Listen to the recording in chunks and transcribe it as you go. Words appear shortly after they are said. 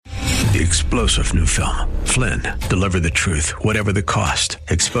The explosive new film, Flynn, deliver the truth, whatever the cost,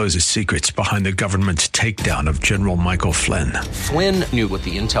 exposes secrets behind the government's takedown of General Michael Flynn. Flynn knew what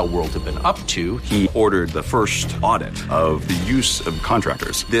the intel world had been up to. He ordered the first audit of the use of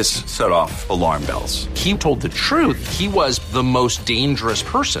contractors. This set off alarm bells. He told the truth. He was the most dangerous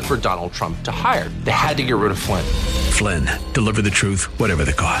person for Donald Trump to hire. They had to get rid of Flynn. Flynn, deliver the truth, whatever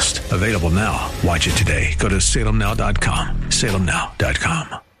the cost. Available now. Watch it today. Go to salemnow.com.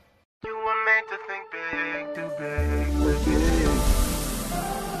 salemnow.com. You were made to think big, too big, big.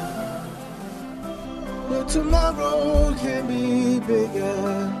 But tomorrow can be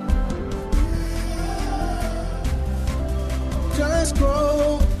bigger. Just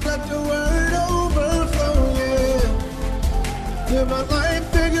grow, let the word overflow, yeah. Live a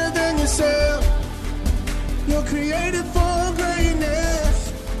life bigger than yourself. You're created for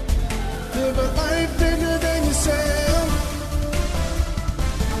greatness. Live a life bigger than yourself.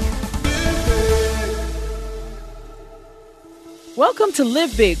 Welcome to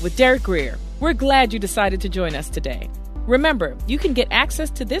Live Big with Derek Grier. We're glad you decided to join us today. Remember, you can get access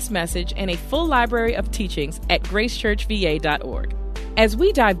to this message and a full library of teachings at gracechurchva.org. As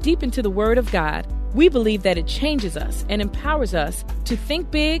we dive deep into the Word of God, we believe that it changes us and empowers us to think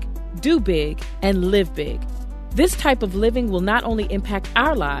big, do big, and live big. This type of living will not only impact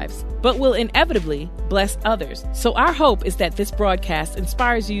our lives, but will inevitably bless others. So our hope is that this broadcast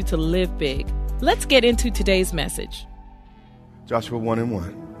inspires you to live big. Let's get into today's message. Joshua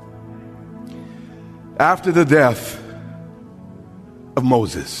 1:1. After the death of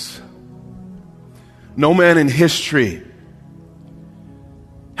Moses, no man in history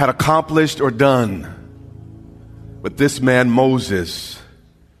had accomplished or done what this man Moses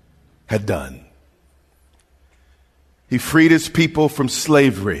had done. He freed his people from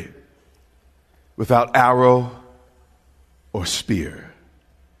slavery without arrow or spear.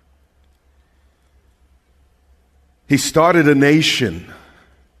 He started a nation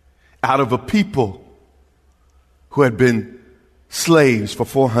out of a people who had been slaves for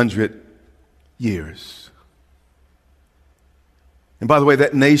 400 years. And by the way,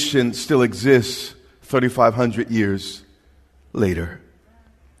 that nation still exists 3,500 years later.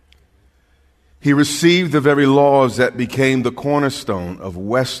 He received the very laws that became the cornerstone of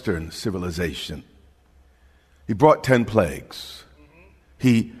Western civilization. He brought 10 plagues.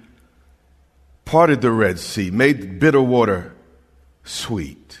 He parted the Red Sea, made bitter water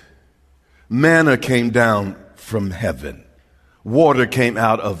sweet. Manna came down from heaven. Water came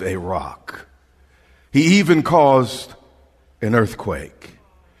out of a rock. He even caused an earthquake.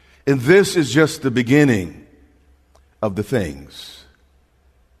 And this is just the beginning of the things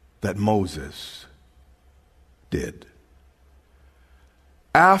that Moses did.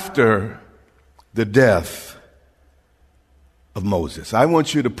 After the death of Moses, I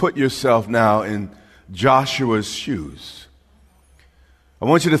want you to put yourself now in Joshua's shoes. I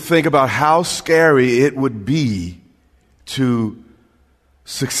want you to think about how scary it would be to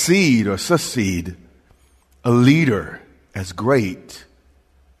succeed a leader as great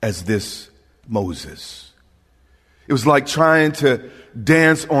as this Moses. It was like trying to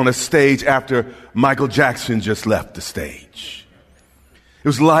dance on a stage after Michael Jackson just left the stage. It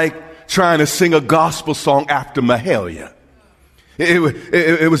was like trying to sing a gospel song after Mahalia.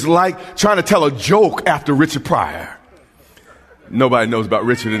 It was like trying to tell a joke after Richard Pryor. Nobody knows about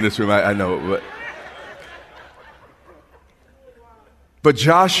Richard in this room, I know. But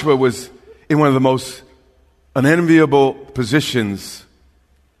Joshua was in one of the most unenviable positions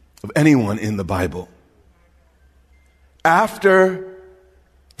of anyone in the Bible. After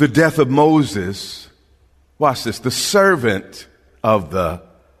the death of Moses, watch this, the servant of the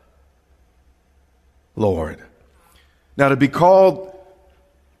Lord. Now, to be called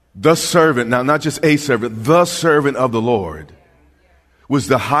the servant, now not just a servant, the servant of the Lord, was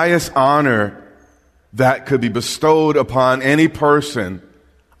the highest honor that could be bestowed upon any person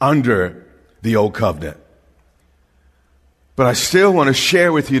under the old covenant. But I still want to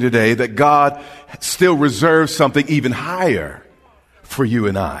share with you today that God still reserves something even higher for you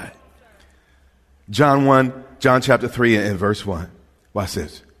and I. John chapter 3 and verse 1. Watch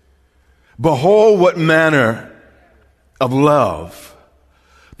this. Behold, what manner of love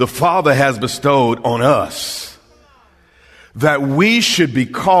the Father has bestowed on us, that we should be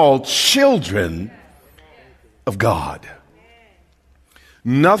called children of God.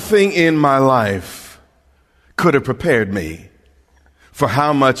 Nothing in my life could have prepared me for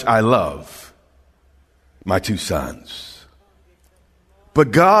how much I love my two sons.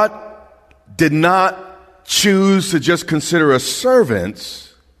 But God did not choose to just consider us servants,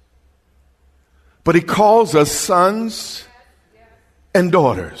 but he calls us sons and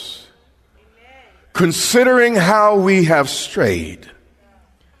daughters. considering how we have strayed,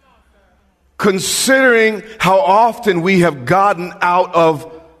 considering how often we have gotten out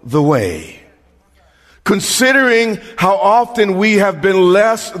of the way, considering how often we have been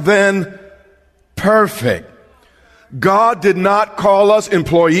less than perfect. God did not call us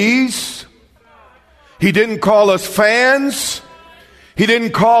employees. He didn't call us fans. He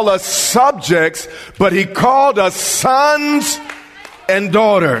didn't call us subjects, but he called us sons and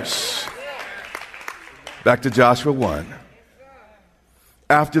daughters. Back to Joshua 1.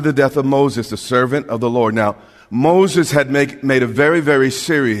 After the death of Moses, the servant of the Lord. Now, Moses had made a very, very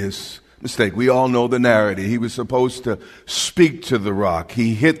serious mistake. We all know the narrative. He was supposed to speak to the rock.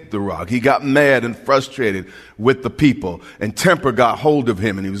 He hit the rock. He got mad and frustrated with the people, and temper got hold of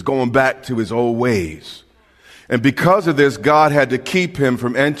him, and he was going back to his old ways. And because of this, God had to keep him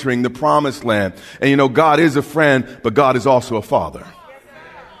from entering the promised land. And you know, God is a friend, but God is also a father.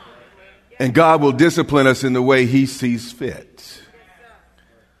 And God will discipline us in the way he sees fit.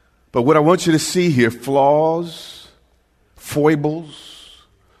 But what I want you to see here, flaws, foibles,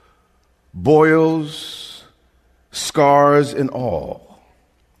 boils, scars, and all,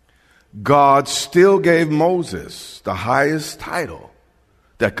 God still gave Moses the highest title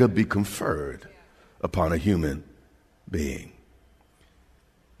that could be conferred upon a human being.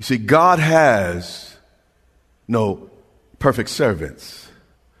 You see, God has no perfect servants,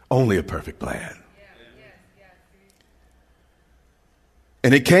 only a perfect plan.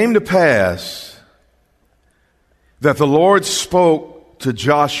 And it came to pass that the Lord spoke to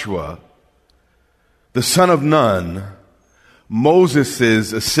Joshua, the son of Nun,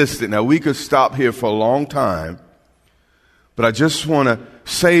 Moses' assistant. Now, we could stop here for a long time, but I just want to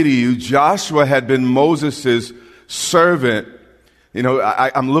say to you, Joshua had been Moses' servant. You know,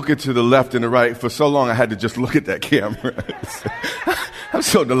 I'm looking to the left and the right. For so long, I had to just look at that camera. I'm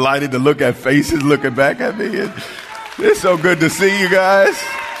so delighted to look at faces looking back at me. It's so good to see you guys.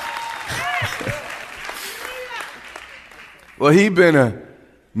 Well, he'd been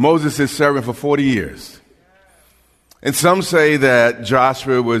Moses' servant for 40 years. And some say that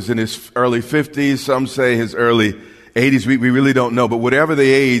Joshua was in his early 50s. Some say his early 80s. We really don't know. But whatever the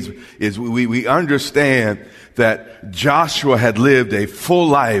age is, we understand that Joshua had lived a full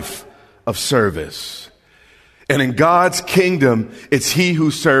life of service. And in God's kingdom, it's he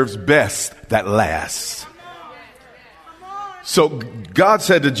who serves best that lasts. So God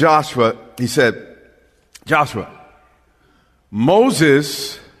said to Joshua, he said, Joshua,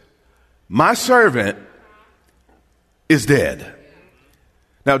 Moses, my servant, is dead.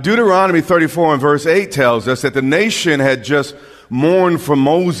 Now, Deuteronomy 34 and verse 8 tells us that the nation had just mourned for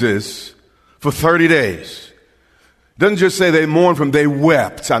Moses for 30 days. It doesn't just say they mourned for him, they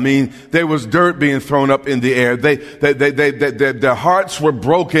wept. I mean, there was dirt being thrown up in the air. Their hearts were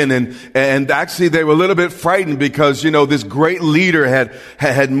broken, and actually they were a little bit frightened because, you know, this great leader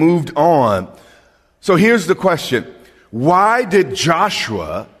had moved on. So here's the question. Why did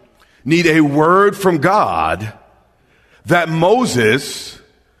Joshua need a word from God that Moses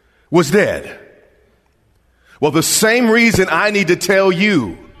was dead? Well, the same reason I need to tell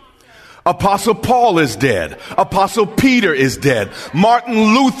you. Apostle Paul is dead. Apostle Peter is dead. Martin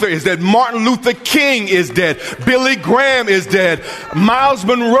Luther is dead. Martin Luther King is dead. Billy Graham is dead. Miles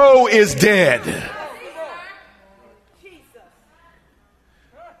Monroe is dead.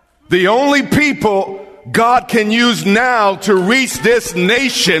 The only people God can use now to reach this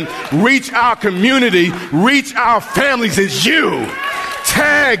nation, reach our community, reach our families is you.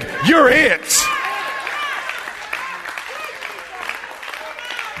 Tag, you're it.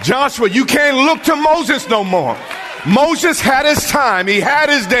 Joshua, you can't look to Moses no more. Moses had his time. He had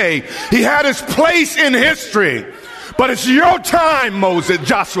his day. He had his place in history. But it's your time,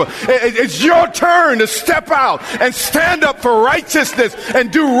 Joshua. It's your turn to step out and stand up for righteousness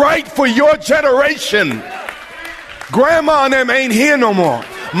and do right for your generation. Grandma and them ain't here no more.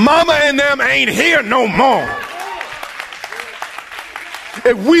 Mama and them ain't here no more.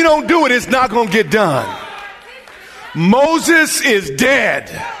 If we don't do it, it's not going to get done. Moses is dead.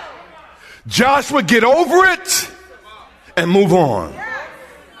 Joshua, get over it and move on.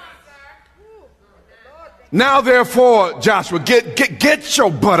 Now, therefore, Joshua, get your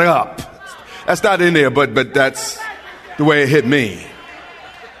butt up. That's not in there, but that's the way it hit me.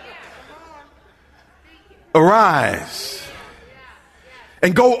 Arise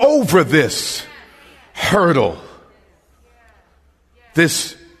and go over this hurdle,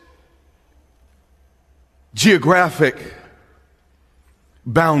 this geographic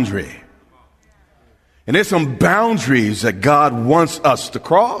boundary. And there's some boundaries that God wants us to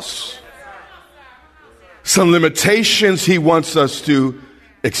cross. Some limitations he wants us to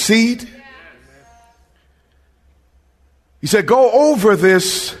exceed. He said, go over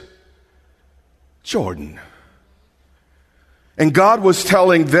this Jordan. And God was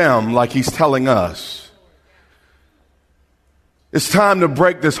telling them, like he's telling us, it's time to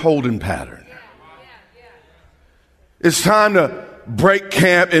break this holding pattern. It's time to break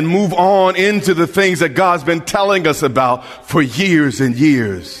camp and move on into the things that God's been telling us about for years and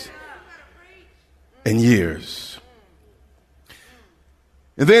years and years.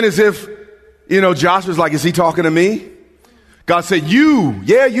 And then as if, Joshua's like, is he talking to me? God said, you,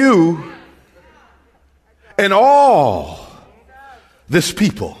 and all this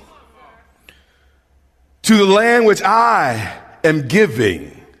people to the land which I am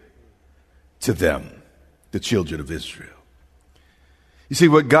giving to them, the children of Israel. You see,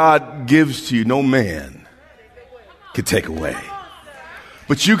 what God gives to you, no man can take away.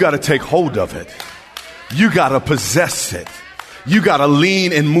 But you got to take hold of it. You got to possess it. You got to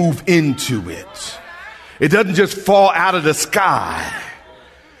lean and move into it. It doesn't just fall out of the sky.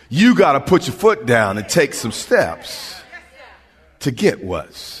 You got to put your foot down and take some steps to get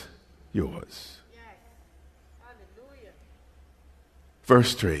what's yours.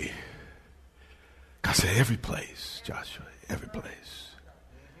 Verse 3. God said, every place, Joshua, every place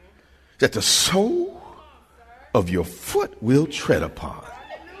that the sole of your foot will tread upon,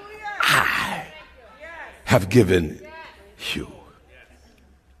 I have given you.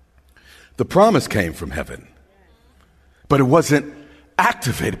 The promise came from heaven, but it wasn't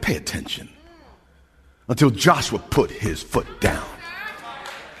activated. Pay attention. Until Joshua put his foot down.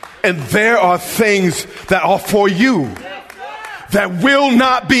 And there are things that are for you that will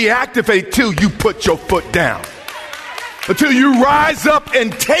not be activated till you put your foot down. Until you rise up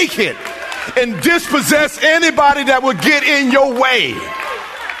and take it and dispossess anybody that would get in your way.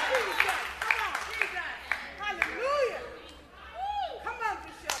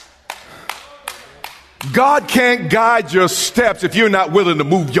 God can't guide your steps if you're not willing to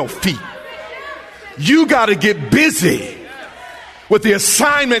move your feet. You got to get busy with the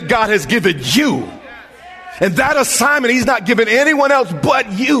assignment God has given you. And that assignment he's not giving anyone else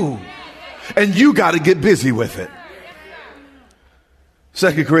but you. And you got to get busy with it.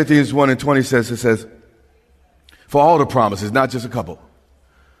 2 Corinthians 1:20 says, for all the promises, not just a couple.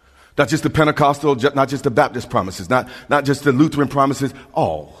 Not just the Pentecostal, not just the Baptist promises, not just the Lutheran promises,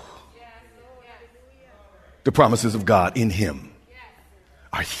 all. The promises of God in him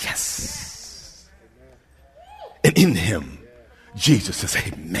are yes. And in him, Jesus says,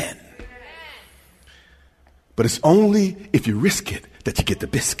 amen. But it's only if you risk it that you get the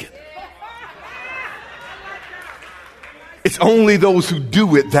biscuit. It's only those who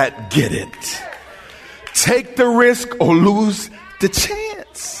do it that get it. Take the risk or lose the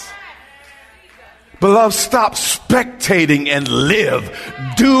chance. Beloved, stop spectating and live.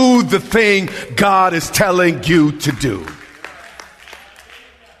 Do the thing God is telling you to do.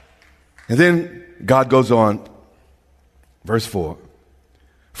 And then God goes on, verse 4.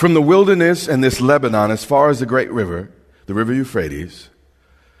 From the wilderness and this Lebanon, as far as the great river, the river Euphrates,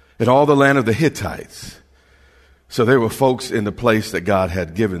 and all the land of the Hittites. So there were folks in the place that God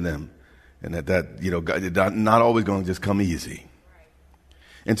had given them, and that not always going to just come easy.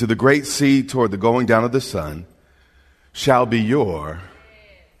 And to the great sea toward the going down of the sun shall be your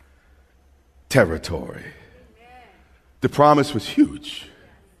territory. The promise was huge,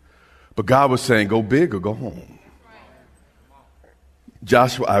 but God was saying, go big or go home.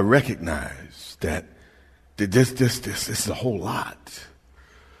 Joshua, I recognize that this is a whole lot.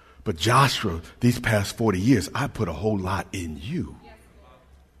 But Joshua, these past 40 years, I put a whole lot in you.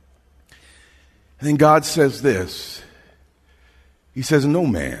 And then God says this. He says, no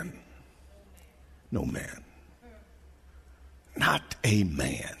man, not a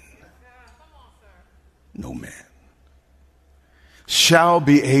man, no man shall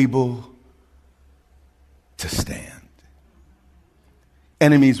be able to stand.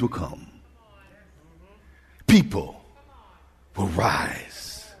 Enemies will come. People will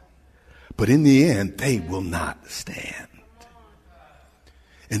rise. But in the end, they will not stand.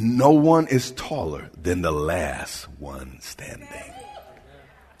 And no one is taller than the last one standing.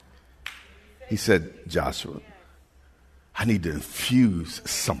 He said, Joshua, I need to infuse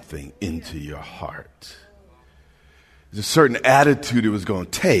something into your heart. There's a certain attitude it was going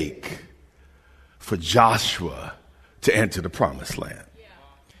to take for Joshua to enter the promised land.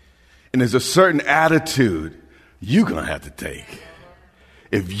 And there's a certain attitude you're going to have to take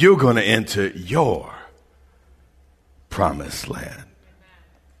if you're going to enter your promised land.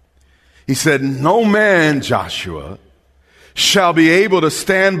 He said, no man, Joshua, shall be able to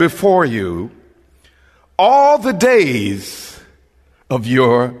stand before you all the days of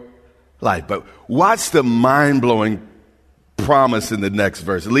your life. But watch the mind-blowing promise in the next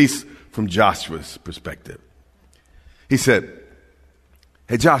verse, at least from Joshua's perspective. He said,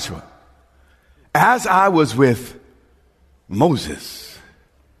 hey, Joshua, as I was with Moses,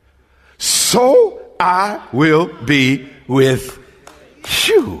 so I will be with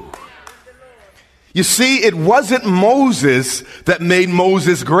you. You see, it wasn't Moses that made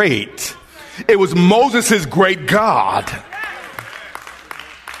Moses great. It was Moses' great God.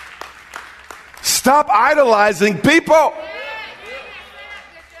 Stop idolizing people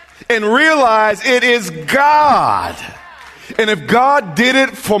and realize it is God. And if God did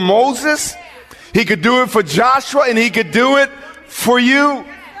it for Moses, he could do it for Joshua, and he could do it for you.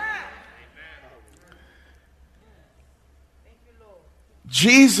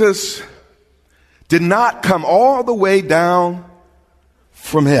 Jesus did not come all the way down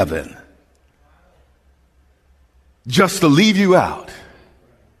from heaven just to leave you out.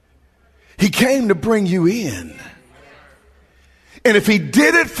 He came to bring you in. And if he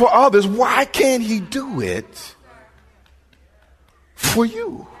did it for others, why can't he do it for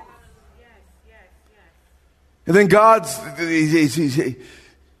you? And then God's,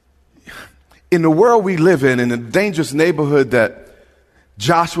 in the world we live in the dangerous neighborhood that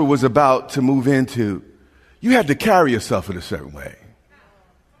Joshua was about to move into, you had to carry yourself in a certain way.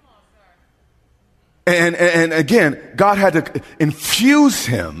 And again, God had to infuse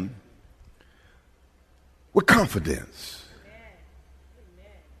him with confidence.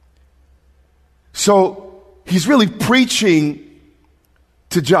 So he's really preaching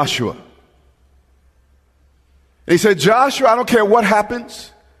to Joshua. And he said, Joshua, I don't care what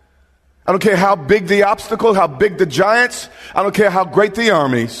happens. I don't care how big the obstacle, how big the giants. I don't care how great the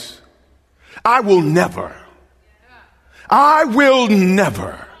armies. I will never. I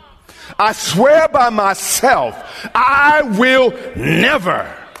swear by myself, I will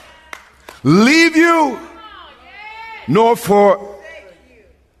never leave you nor forsake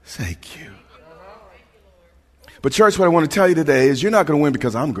you. But church, what I want to tell you today is you're not going to win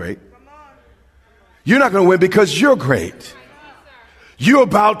because I'm great. You're not going to win because you're great. You're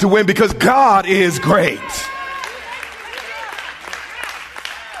about to win because God is great.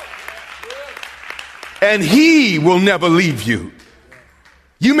 And he will never leave you.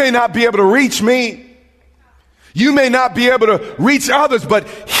 You may not be able to reach me. You may not be able to reach others, but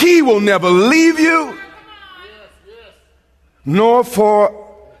he will never leave you nor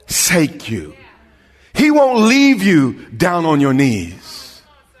forsake you. He won't leave you down on your knees.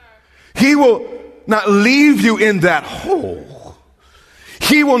 He will not leave you in that hole.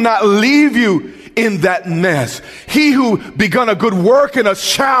 He will not leave you in that mess. He who begun a good work in us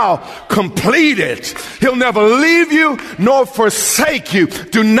shall complete it. He'll never leave you nor forsake you.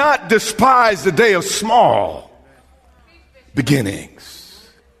 Do not despise the day of small beginnings,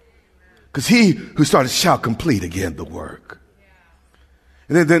 because he who started shall complete again the work.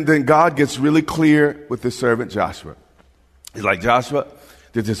 And then God gets really clear with his servant Joshua. He's like, Joshua,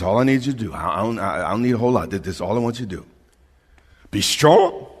 this is all I need you to do. I don't need a whole lot. This is all I want you to do. Be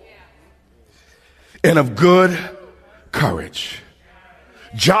strong and of good courage.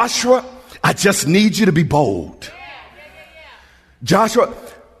 Joshua, I just need you to be bold. Joshua,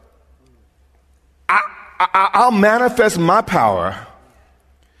 I'll manifest my power.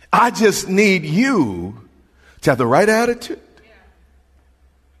 I just need you to have the right attitude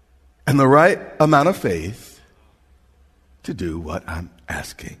and the right amount of faith to do what I'm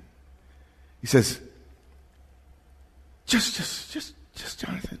asking. He says, just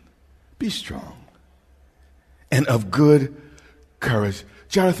Jonathan, be strong and of good courage.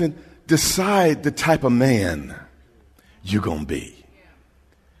 Jonathan, decide the type of man you're going to be.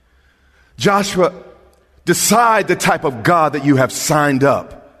 Joshua, decide the type of God that you have signed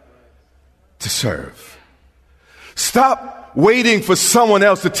up to serve. Stop waiting for someone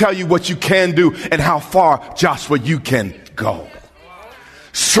else to tell you what you can do and how far, Joshua, you can go.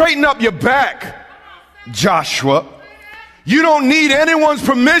 Straighten up your back, Joshua. You don't need anyone's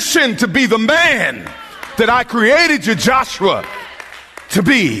permission to be the man that I created you, Joshua, to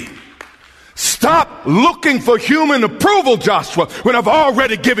be. Stop looking for human approval, Joshua, when I've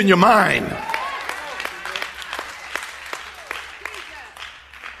already given you mine.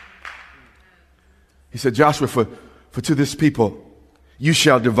 He said, Joshua, for to this people, you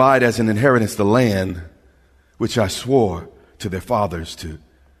shall divide as an inheritance the land which I swore to their fathers to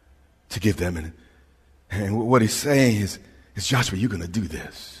give them. And what he's saying is Joshua, you're going to do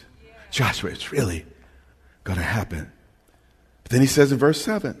this. Joshua, it's really going to happen. But then he says in verse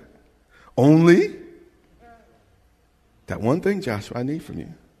 7, only that one thing, Joshua, I need from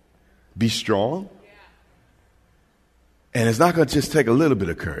you. Be strong. And it's not going to just take a little bit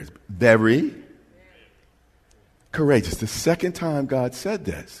of courage. Very courageous. The second time God said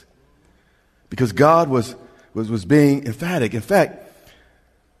this. Because God was being emphatic. In fact,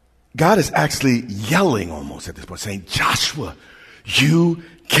 God is actually yelling almost at this point, saying, Joshua, you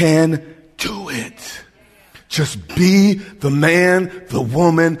can do it. Just be the man, the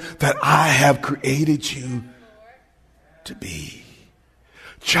woman that I have created you to be.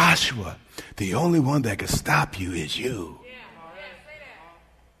 Joshua, the only one that can stop you is you.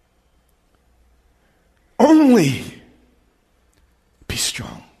 Only be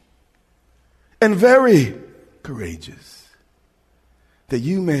strong and very courageous, that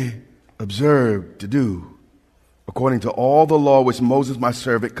you may observe to do according to all the law which Moses my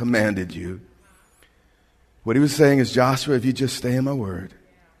servant commanded you. What he was saying is, Joshua, if you just stay in my word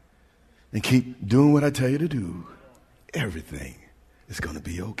and keep doing what I tell you to do, everything is going to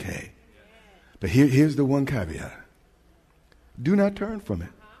be okay. But here's the one caveat. Do not turn from it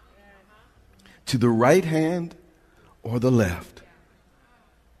to the right hand or the left,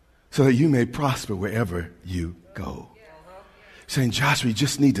 so that you may prosper wherever you go. Saying, Joshua, you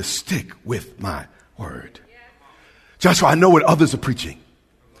just need to stick with my word. Joshua, I know what others are preaching.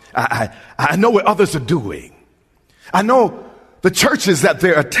 I know what others are doing. I know the churches that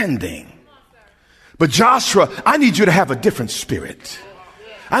they're attending. But Joshua, I need you to have a different spirit.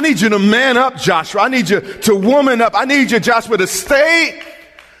 I need you to man up, Joshua. I need you to woman up. I need you, Joshua, to stay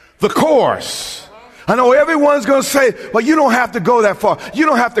the course. I know everyone's going to say, well, you don't have to go that far. You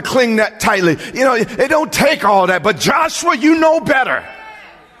don't have to cling that tightly. You know, it don't take all that. But Joshua, you know better.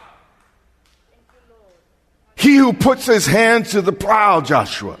 He who puts his hand to the plow,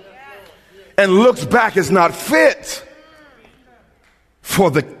 Joshua, and looks back is not fit for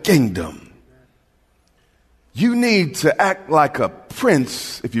the kingdom. You need to act like a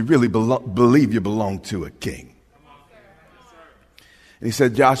prince if you really believe you belong to a king. And he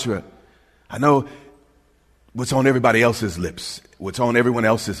said, Joshua, I know what's on everybody else's lips, what's on everyone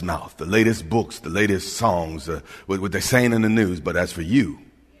else's mouth, the latest books, the latest songs, what they're saying in the news. But as for you,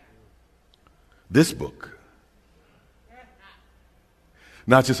 this book,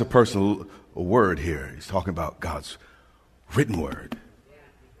 not just a personal word here. He's talking about God's written word.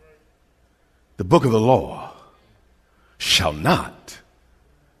 The book of the law shall not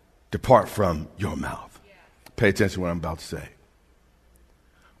depart from your mouth. Pay attention to what I'm about to say.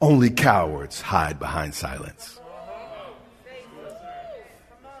 Only cowards hide behind silence.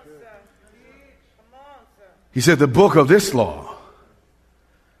 He said, the book of this law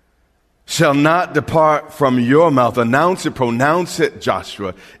shall not depart from your mouth. Announce it, pronounce it,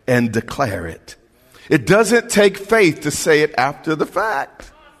 Joshua, and declare it. It doesn't take faith to say it after the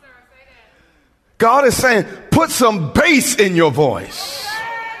fact. God is saying, put some bass in your voice.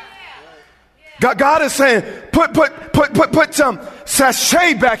 God is saying, put some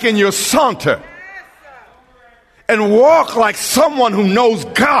sachet back in your saunter and walk like someone who knows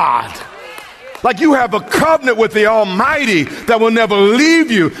God. Like you have a covenant with the Almighty that will never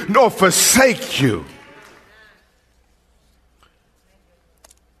leave you nor forsake you.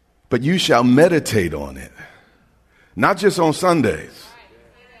 But you shall meditate on it, not just on Sundays,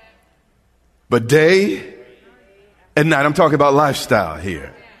 but day and night. I'm talking about lifestyle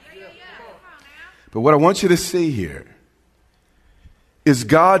here. But what I want you to see here is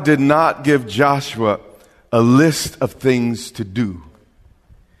God did not give Joshua a list of things to do.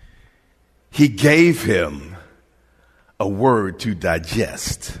 He gave him a word to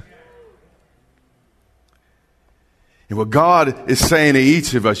digest. And what God is saying to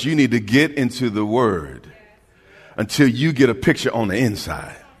each of us, you need to get into the word until you get a picture on the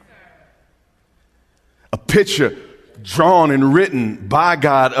inside. A picture drawn and written by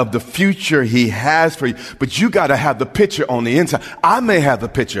God of the future he has for you. But you got to have the picture on the inside. I may have the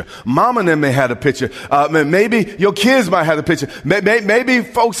picture. Mom and them may have the picture. Maybe your kids might have the picture. Maybe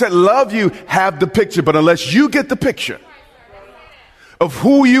folks that love you have the picture. But unless you get the picture of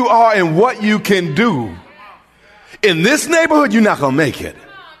who you are and what you can do in this neighborhood, you're not going to make it.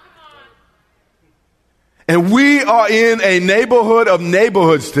 And we are in a neighborhood of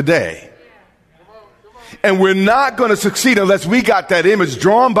neighborhoods today. And we're not going to succeed unless we got that image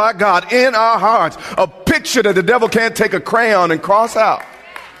drawn by God in our hearts. A picture that the devil can't take a crayon and cross out.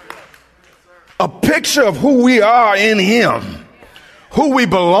 A picture of who we are in him. Who we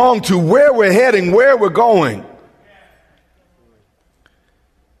belong to, where we're heading, where we're going.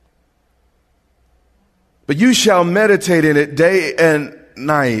 But you shall meditate in it day and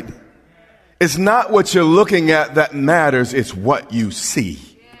night. It's not what you're looking at that matters. It's what you see.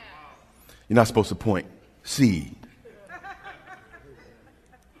 You're not supposed to point seed.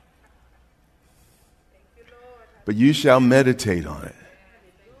 But you shall meditate on it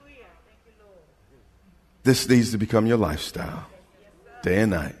This needs to become your lifestyle, day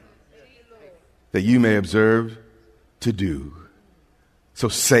and night, that you may observe to do. So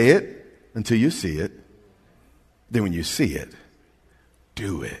say it until you see it. Then when you see it,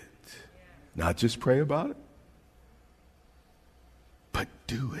 do it. Not just pray about it, but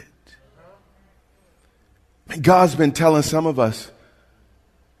do it. And God's been telling some of us,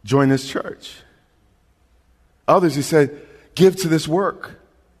 join this church. Others, he said, give to this work.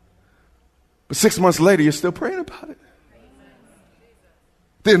 But 6 months later, you're still praying about it.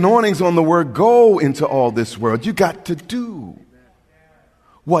 The anointing's on the word, go into all this world. You got to do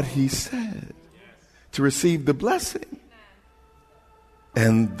what he said to receive the blessing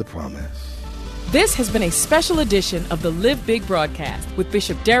and the promise. This has been a special edition of the Live Big broadcast with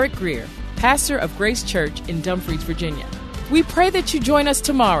Bishop Derek Grier, pastor of Grace Church in Dumfries, Virginia. We pray that you join us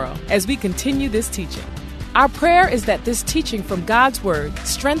tomorrow as we continue this teaching. Our prayer is that this teaching from God's Word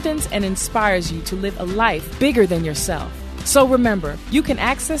strengthens and inspires you to live a life bigger than yourself. So remember, you can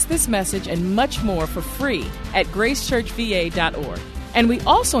access this message and much more for free at gracechurchva.org. And we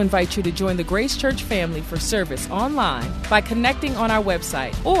also invite you to join the Grace Church family for service online by connecting on our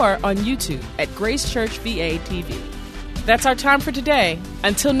website or on YouTube at Grace Church VA TV. That's our time for today.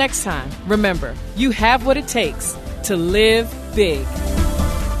 Until next time, remember, you have what it takes to live big.